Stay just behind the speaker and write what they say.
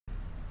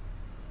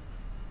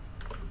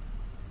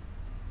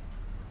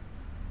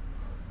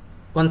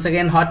Once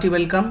again, hearty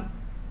welcome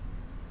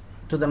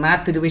to the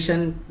Math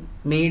Revision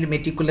Made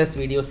Meticulous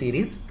video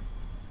series.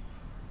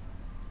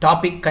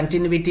 Topic: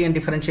 Continuity and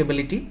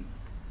Differentiability.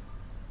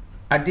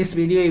 At this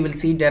video, you will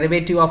see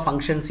derivative of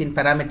functions in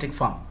parametric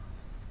form.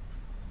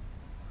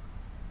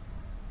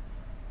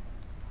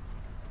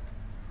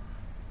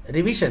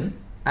 Revision,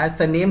 as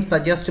the name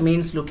suggests,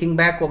 means looking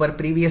back over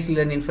previously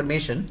learned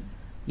information,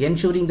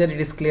 ensuring that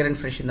it is clear and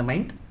fresh in the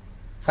mind.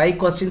 5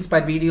 questions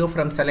per video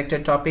from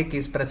selected topic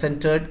is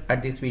presented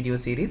at this video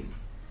series.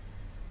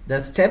 The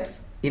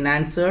steps in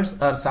answers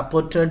are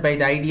supported by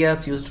the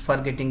ideas used for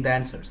getting the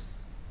answers.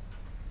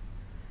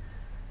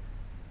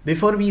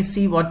 Before we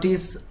see what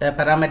is a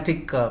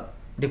parametric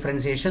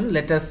differentiation,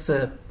 let us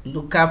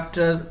look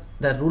after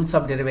the rules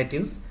of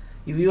derivatives.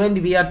 If u and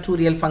v are two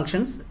real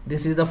functions,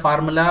 this is the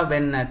formula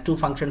when two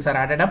functions are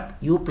added up.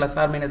 U plus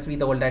or minus v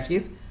the whole dash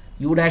is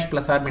u dash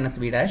plus or minus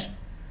v dash.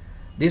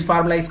 This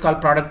formula is called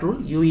product rule.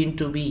 U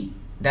into v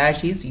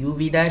dash is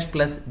uv dash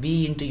plus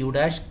v into u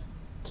dash.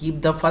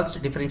 Keep the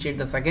first, differentiate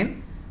the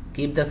second.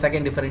 Keep the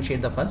second,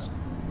 differentiate the first.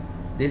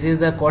 This is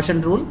the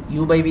quotient rule.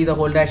 U by v the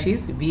whole dash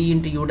is v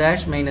into u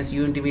dash minus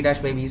u into v dash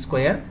by v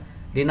square.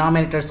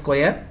 Denominator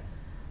square.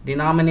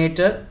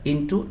 Denominator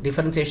into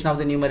differentiation of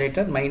the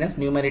numerator minus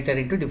numerator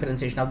into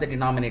differentiation of the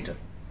denominator.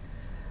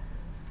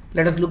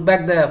 Let us look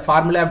back the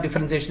formula of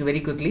differentiation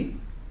very quickly.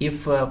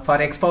 If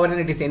for x power n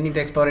it is n into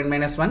x power n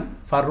minus 1,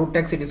 for root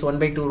x it is 1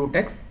 by 2 root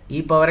x,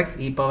 e power x,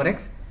 a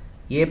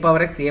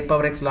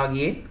power x log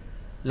a,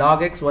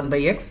 log x 1 by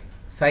x,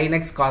 sin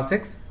x cos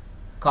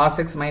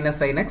x minus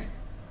sin x,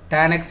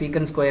 tan x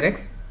secant square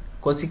x,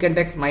 cosecant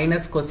x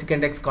minus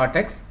cosecant x cot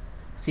x,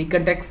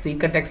 secant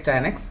x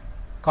tan x,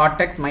 cot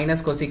x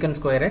minus cosecant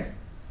square x,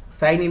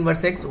 sin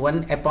inverse x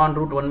 1 upon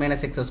root 1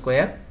 minus x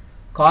square,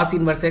 cos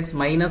inverse x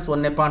minus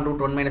 1 upon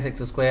root 1 minus x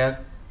square,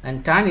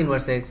 and tan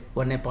inverse x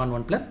 1 upon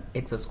 1 plus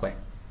x square.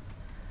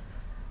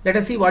 Let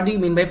us see what do you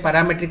mean by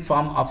parametric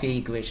form of a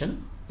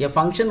equation. A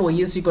function y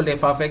is equal to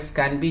f of x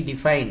can be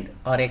defined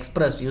or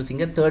expressed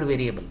using a third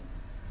variable.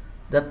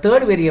 The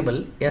third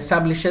variable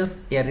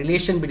establishes a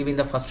relation between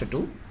the first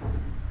two.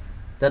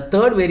 The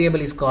third variable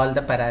is called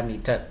the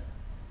parameter.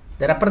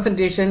 The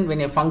representation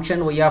when a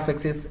function y of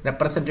x is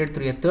represented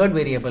through a third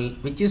variable,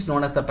 which is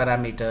known as the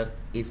parameter,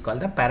 is called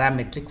the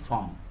parametric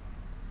form.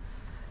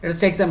 Let us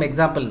take some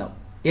example now.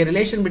 A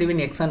relation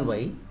between x and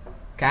y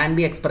can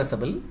be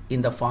expressible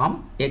in the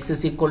form x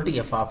is equal to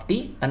f of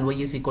t and y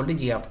is equal to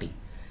g of t.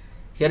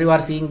 Here you are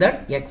seeing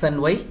that x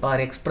and y are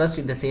expressed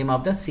in the same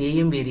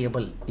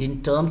variable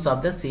in terms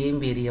of the same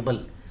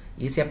variable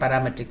is a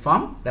parametric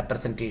form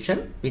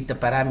representation with the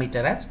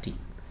parameter as t.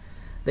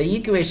 The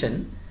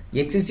equation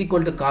x is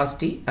equal to cos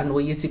t and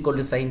y is equal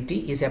to sin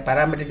t is a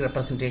parametric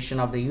representation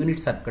of the unit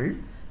circle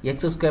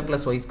x square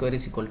plus y square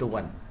is equal to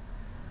 1.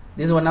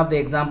 This is one of the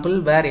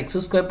example where x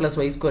square plus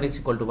y square is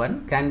equal to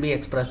 1 can be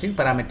expressed in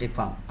parametric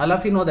form. All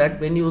of you know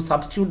that when you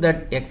substitute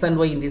that x and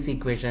y in this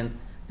equation,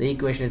 the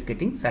equation is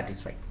getting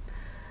satisfied.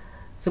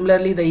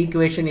 Similarly, the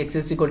equation x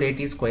is equal to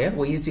 80 square,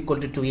 y is equal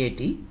to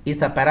 280 is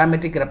the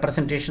parametric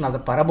representation of the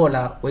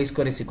parabola y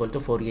square is equal to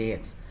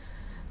 4ax.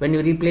 When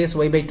you replace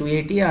y by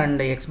 280 and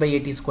x by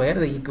 80 square,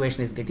 the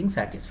equation is getting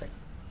satisfied.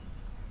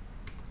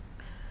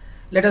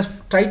 Let us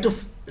try to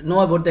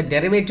know about the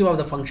derivative of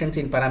the functions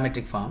in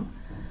parametric form.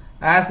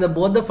 As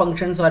both the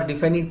functions are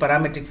defined in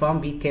parametric form,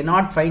 we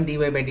cannot find dy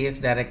by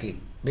dx directly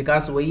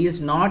because y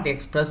is not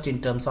expressed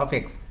in terms of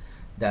x.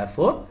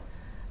 Therefore,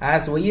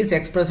 as y is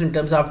expressed in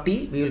terms of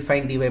t, we will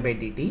find dy by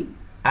dt.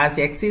 As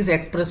x is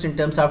expressed in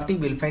terms of t,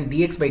 we will find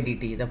dx by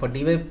dt. Therefore,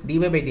 dy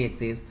by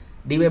dx is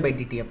dy by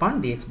dt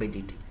upon dx by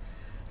dt.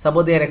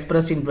 Suppose they are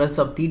expressed in terms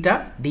of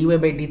theta, dy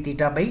by d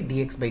theta by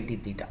dx by d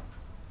theta.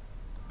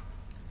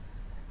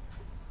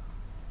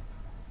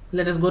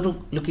 Let us go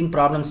to looking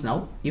problems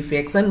now. If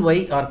x and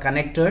y are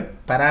connected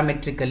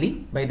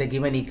parametrically by the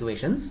given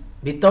equations,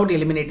 without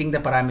eliminating the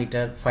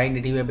parameter,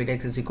 find dy by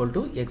dx is equal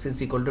to x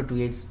is equal to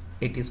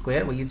 280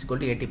 square, y is equal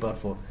to 80 power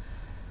 4.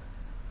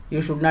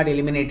 You should not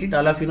eliminate it.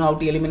 All of you know how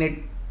to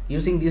eliminate.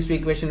 Using these two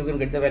equations, you can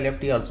get the value of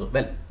t also.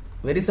 Well,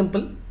 very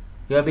simple.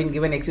 You have been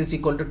given x is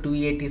equal to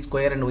 280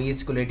 square and y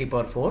is equal to 80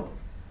 power 4.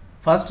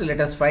 First, let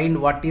us find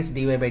what is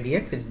dy by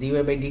dx. It is dy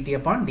by dt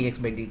upon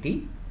dx by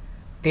dt.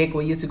 Take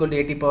y is equal to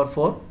 80 power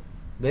 4.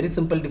 Very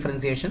simple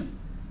differentiation.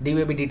 Dy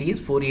by dt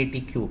is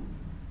 480 cube.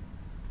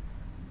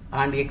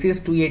 And x is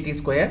 280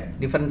 square.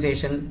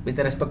 Differentiation with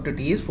respect to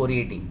t is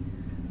 480.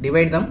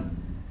 Divide them.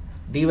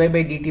 Dy by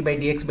dt by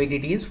dx by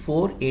dt is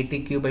 480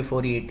 cube by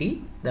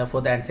 480.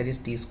 Therefore, the answer is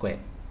t square.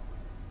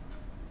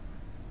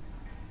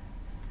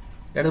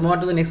 Let us move on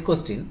to the next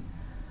question.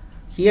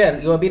 Here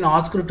you have been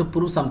asked to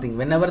prove something.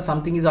 Whenever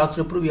something is asked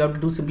to prove, you have to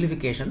do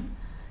simplification.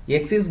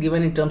 X is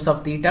given in terms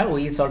of theta, y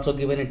is also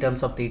given in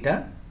terms of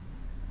theta.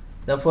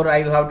 Therefore,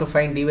 I have to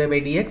find dy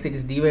by dx. It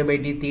is dy by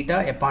d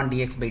theta upon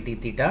dx by d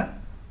theta.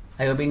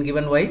 I have been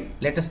given y.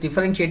 Let us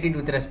differentiate it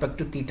with respect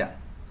to theta.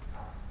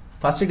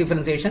 First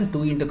differentiation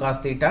 2 into cos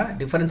theta.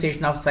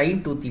 Differentiation of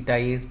sin 2 theta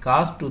is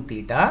cos 2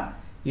 theta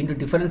into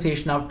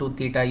differentiation of 2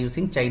 theta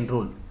using chain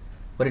rule,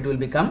 where it will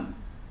become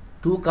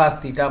 2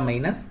 cos theta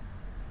minus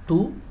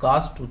 2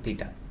 cos 2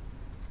 theta.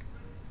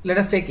 Let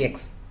us take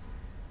x.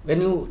 When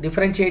you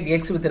differentiate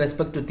x with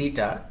respect to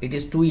theta, it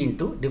is 2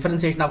 into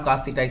differentiation of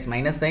cos theta is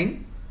minus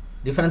sin,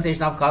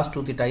 differentiation of cos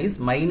 2 theta is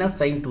minus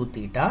sin 2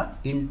 theta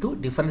into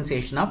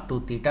differentiation of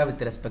 2 theta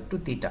with respect to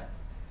theta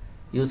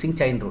using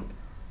chain rule.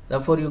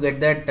 Therefore, you get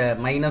that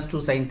minus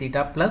 2 sin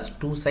theta plus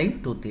 2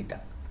 sin 2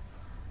 theta.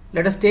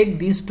 Let us take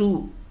these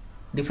two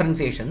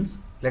differentiations.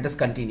 Let us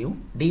continue.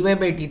 dy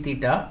by d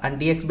theta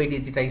and dx by d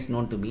theta is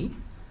known to me.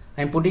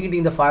 I am putting it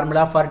in the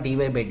formula for dy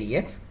by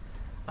dx,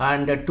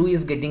 and 2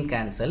 is getting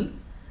cancelled.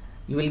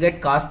 You will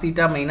get cos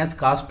theta minus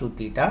cos 2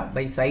 theta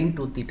by sin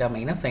 2 theta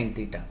minus sin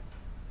theta.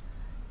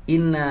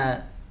 In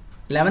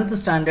 11th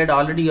standard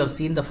already you have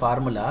seen the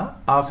formula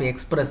of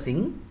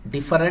expressing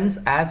difference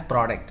as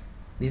product.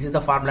 This is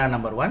the formula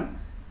number 1.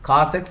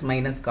 Cos x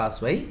minus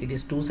cos y. It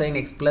is 2 sin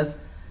x plus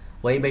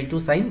y by 2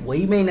 sin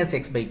y minus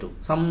x by 2.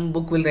 Some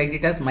book will write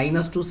it as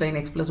minus 2 sin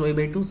x plus y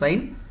by 2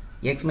 sin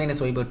x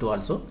minus y by 2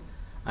 also.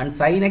 And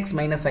sin x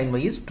minus sin y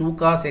is 2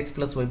 cos x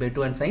plus y by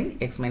 2 and sin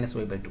x minus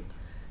y by 2.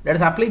 Let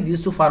us apply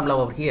these two formula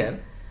over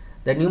here.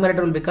 The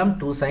numerator will become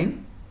 2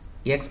 sin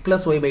x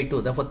plus y by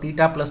 2, therefore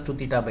theta plus 2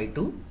 theta by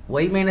 2,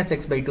 y minus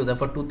x by 2,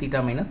 therefore 2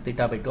 theta minus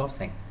theta by 2 of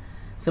sin.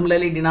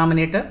 Similarly,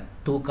 denominator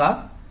 2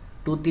 cos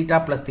 2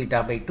 theta plus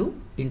theta by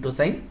 2 into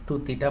sin 2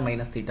 theta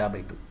minus theta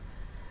by 2.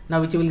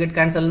 Now which will get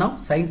cancelled now?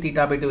 Sin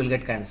theta by 2 will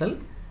get cancelled.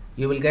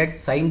 You will get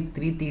sin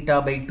 3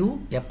 theta by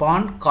 2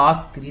 upon cos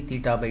 3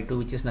 theta by 2,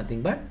 which is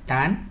nothing but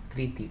tan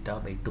 3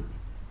 theta by 2.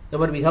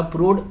 Therefore, we have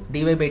proved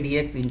dy by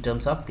dx in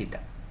terms of theta.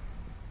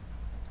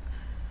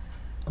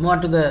 Move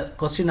on to the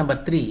question number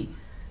 3.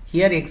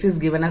 Here x is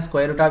given as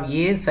square root of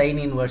a sin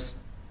inverse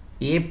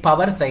a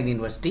power sin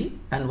inverse t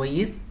and y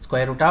is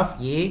square root of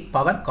a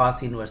power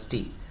cos inverse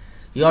t.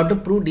 You have to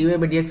prove dy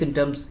by dx in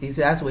terms is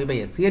as y by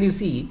x. Here you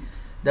see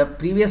the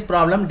previous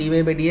problem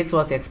dy by dx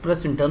was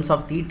expressed in terms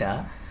of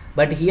theta,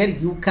 but here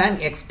you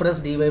can express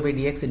dy by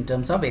dx in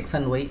terms of x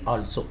and y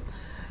also.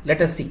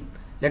 Let us see.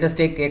 Let us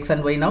take x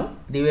and y now.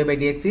 Dy by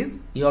dx is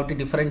you have to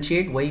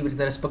differentiate y with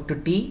respect to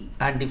t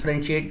and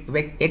differentiate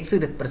x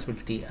with respect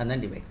to t and then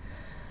divide.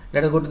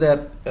 Let us go to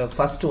the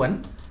first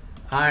one,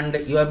 and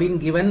you have been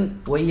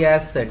given y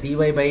as dy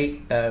by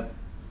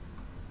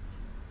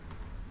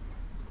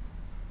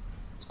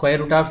square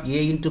root of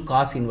a into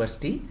cos inverse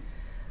t.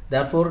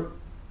 Therefore,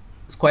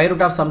 square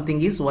root of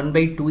something is 1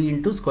 by 2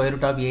 into square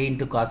root of a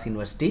into cos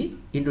inverse t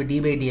into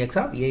d by dx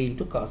of a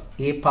into cos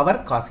a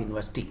power cos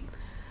inverse t.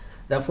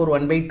 Therefore,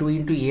 1 by 2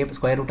 into a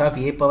square root of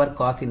a power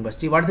cos inverse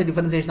t. What is the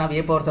differentiation of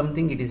a power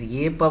something? It is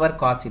a power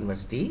cos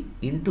inverse t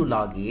into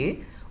log a.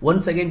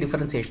 Once again,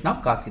 differentiation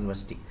of cos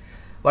inverse t.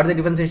 What is the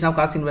differentiation of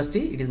cos inverse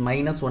t? It is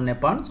minus 1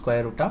 upon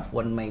square root of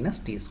 1 minus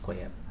t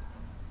square.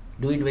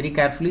 Do it very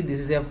carefully.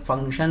 This is a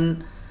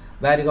function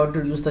where you got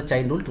to use the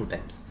chain rule 2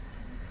 times.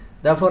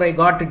 Therefore, I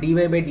got dy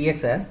by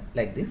dx as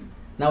like this.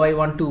 Now, I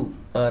want to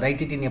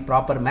write it in a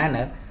proper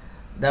manner.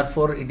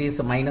 Therefore, it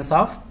is minus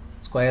of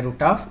square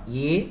root of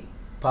a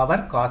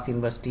power cos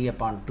inverse t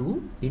upon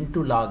 2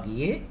 into log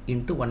a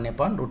into 1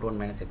 upon root 1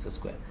 minus x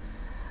square.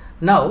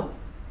 Now,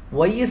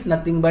 y is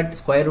nothing but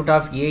square root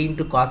of a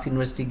into cos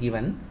inverse t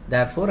given.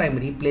 Therefore, I am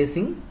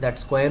replacing that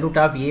square root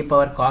of a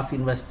power cos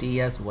inverse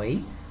t as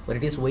y, where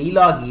it is y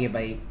log a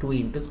by 2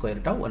 into square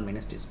root of 1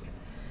 minus t square.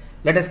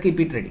 Let us keep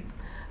it ready.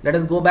 Let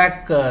us go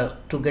back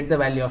to get the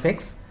value of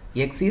x.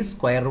 X is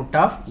square root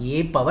of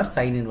a power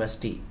sin inverse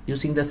t.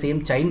 Using the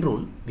same chain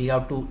rule, we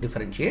have to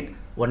differentiate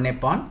 1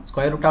 upon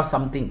square root of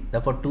something,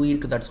 therefore 2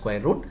 into that square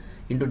root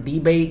into d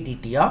by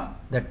dt of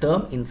the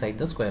term inside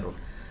the square root.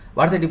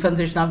 What is the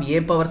differentiation of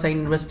a power sin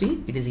inverse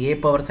t? It is a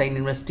power sin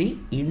inverse t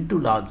into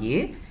log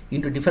a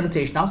into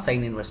differentiation of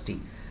sin inverse t.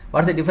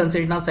 What is the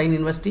differentiation of sin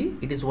inverse t?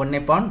 It is 1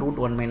 upon root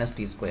 1 minus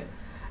t square.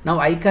 Now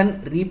I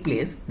can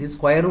replace the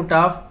square root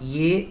of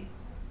a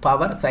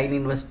power sin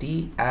inverse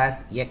t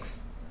as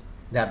x.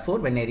 Therefore,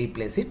 when I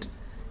replace it,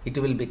 it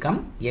will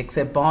become x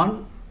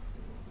upon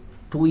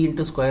 2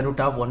 into square root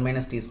of 1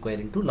 minus t square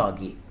into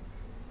log a.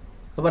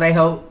 Therefore, I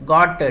have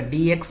got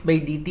dx by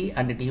dt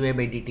and dy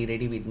by dt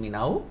ready with me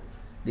now.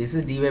 This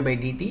is dy by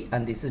dt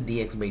and this is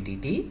dx by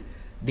dt.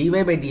 dy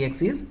by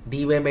dx is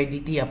dy by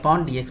dt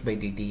upon dx by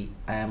dt.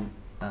 I am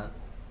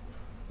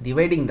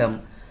dividing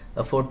them.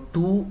 For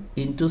 2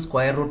 into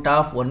square root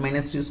of 1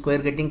 minus t square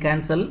getting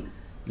cancelled,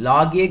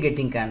 log a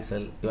getting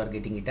cancelled, you are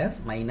getting it as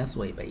minus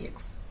y by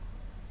x.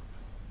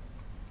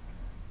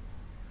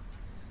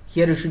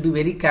 Here you should be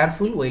very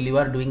careful while you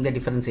are doing the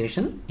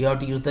differentiation. You have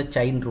to use the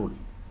chain rule.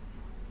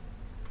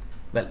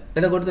 Well,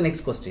 let us go to the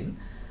next question.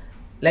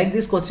 Like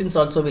these questions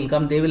also will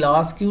come, they will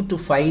ask you to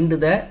find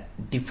the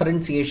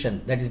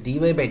differentiation, that is dy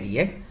by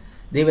dx.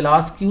 They will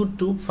ask you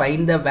to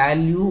find the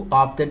value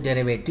of the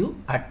derivative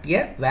at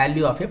a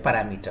value of a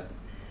parameter.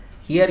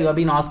 Here you have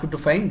been asked to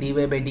find dy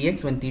by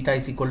dx when theta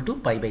is equal to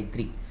pi by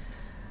 3.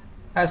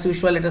 As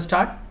usual, let us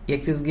start.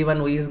 X is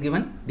given, y is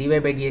given. Dy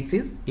by dx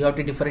is, you have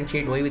to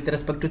differentiate y with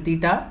respect to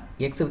theta,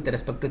 x with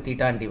respect to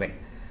theta and divide.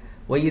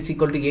 Y is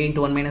equal to a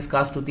into 1 minus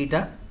cos 2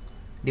 theta.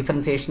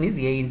 differentiation is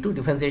a into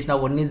differentiation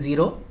of 1 is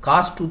 0,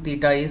 cos 2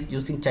 theta is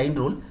using chain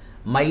rule,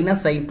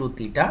 minus sin 2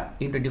 theta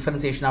into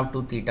differentiation of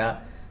 2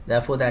 theta.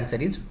 Therefore, the answer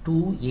is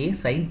 2a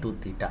sin 2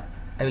 theta.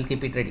 I will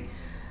keep it ready.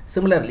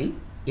 Similarly,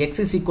 x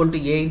is equal to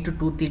a into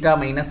 2 theta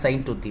minus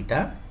sin 2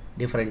 theta.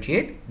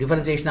 Differentiate.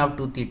 Differentiation of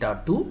 2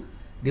 theta 2.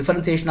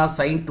 Differentiation of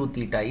sin 2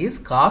 theta is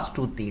cos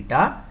 2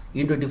 theta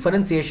into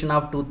differentiation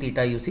of 2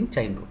 theta using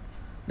chain rule.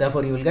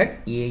 Therefore, you will get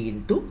a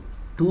into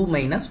 2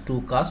 minus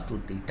 2 cos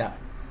 2 theta.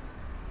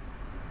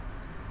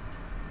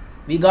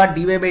 We got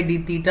dy by d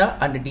theta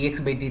and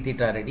dx by d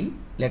theta ready.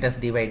 Let us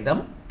divide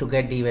them to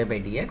get dy by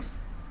dx.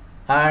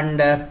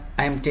 And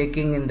I am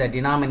taking in the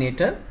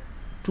denominator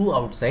 2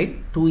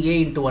 outside,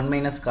 2a into 1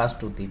 minus cos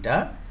 2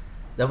 theta.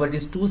 Therefore, it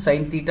is 2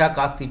 sin theta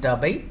cos theta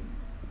by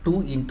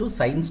 2 into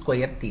sin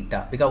square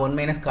theta, because 1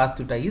 minus cos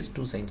theta is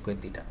 2 sin square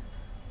theta.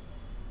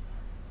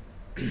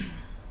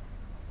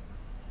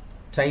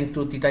 Sin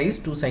 2 theta is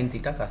 2 sin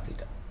theta cos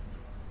theta.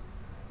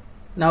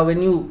 Now,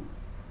 when you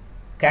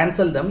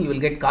cancel them, you will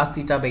get cos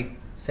theta by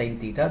sin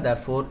theta.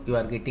 Therefore, you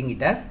are getting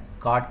it as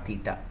cot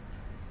theta.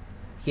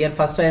 Here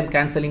first I am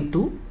cancelling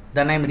 2.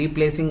 Then I am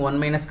replacing 1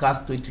 minus cos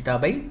 2 theta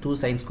by 2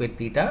 sin square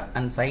theta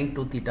and sin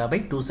 2 theta by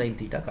 2 sin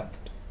theta cos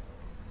theta.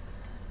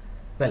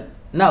 Well,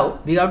 now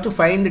we have to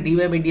find dy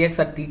by dx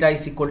at theta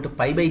is equal to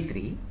pi by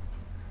 3.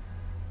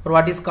 For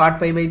what is cot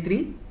pi by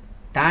 3?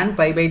 Tan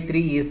pi by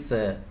 3 is,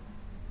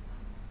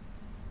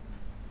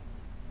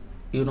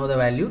 you know the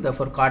value,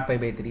 therefore cot pi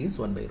by 3 is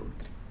 1 by root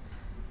 3.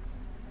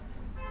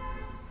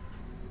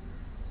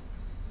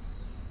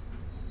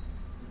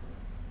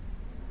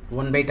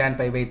 One by tan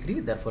pi by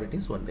 3, therefore it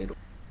is 1 by root.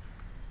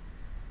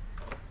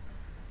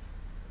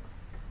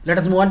 Let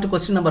us move on to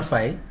question number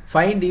 5.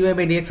 Find dy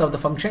by dx of the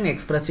function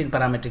expressed in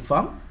parametric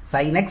form.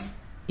 Sin x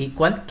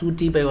equal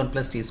 2t by 1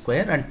 plus t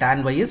square and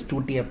tan y is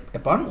 2t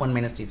upon 1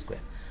 minus t square.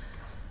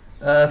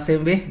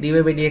 Same way, dy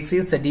by dx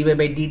is dy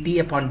by dt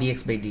upon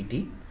dx by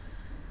dt.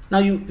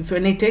 Now,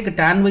 when I take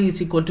tan y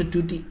is equal to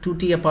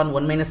 2t upon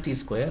 1 minus t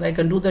square, I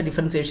can do the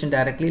differentiation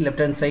directly. Left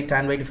hand side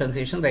tan y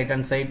differentiation, right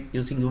hand side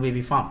using u by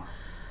v form.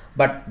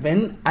 But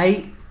when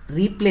I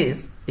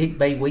replace it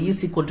by y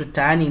is equal to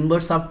tan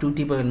inverse of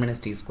 2t by 1 minus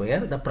t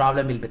square, the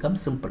problem will become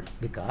simple,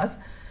 because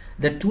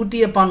the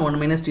 2t upon 1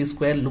 minus t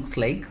square looks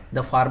like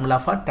the formula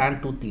for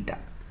tan 2 theta.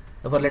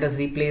 Therefore, let us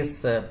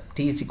replace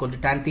t is equal to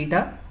tan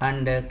theta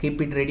and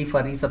keep it ready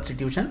for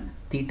resubstitution,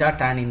 theta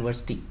tan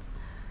inverse t.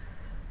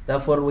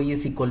 Therefore, y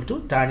is equal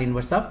to tan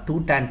inverse of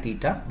 2 tan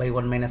theta by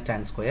 1 minus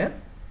tan square.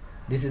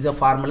 This is a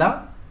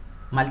formula,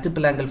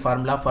 multiple angle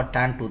formula for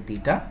tan 2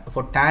 theta.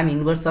 For tan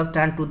inverse of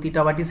tan 2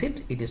 theta, what is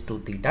it? It is 2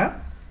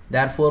 theta.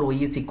 Therefore, y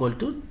is equal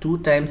to 2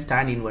 times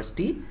tan inverse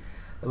t.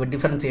 Our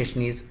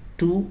differentiation is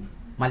 2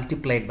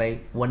 multiplied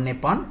by 1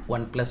 upon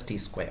 1 plus t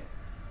square.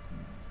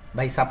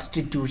 By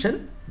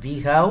substitution,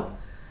 we have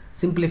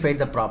simplified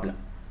the problem.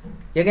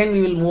 Again,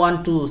 we will move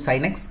on to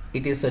sin x.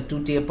 It is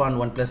 2t upon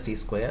 1 plus t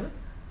square.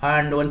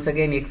 And once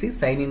again, x is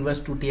sin inverse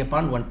 2t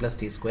upon 1 plus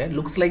t square.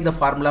 Looks like the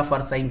formula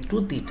for sin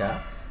 2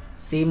 theta.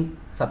 Same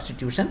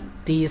substitution.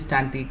 T is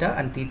tan theta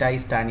and theta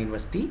is tan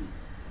inverse t.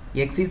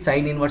 X is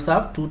sin inverse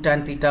of 2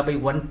 tan theta by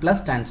 1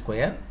 plus tan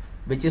square,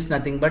 which is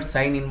nothing but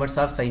sin inverse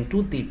of sin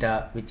 2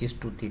 theta, which is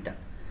 2 theta.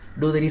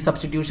 Do the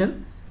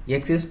resubstitution.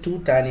 X is 2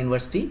 tan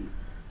inverse t.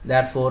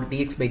 Therefore,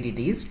 dx by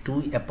dt is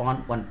 2 upon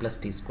 1 plus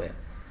t square.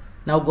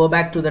 Now go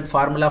back to that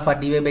formula for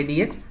dy by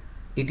dx.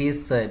 It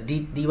is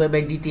dy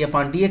by dt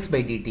upon dx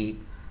by dt.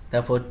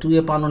 Therefore, 2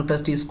 upon 1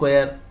 plus t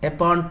square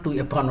upon 2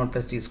 upon 1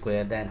 plus t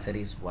square. The answer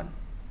is 1.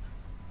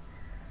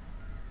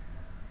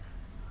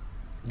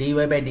 Dy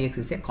by dx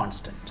is a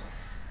constant.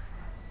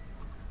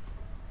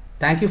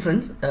 Thank you,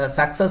 friends.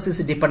 Success is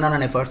dependent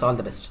on efforts. All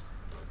the best.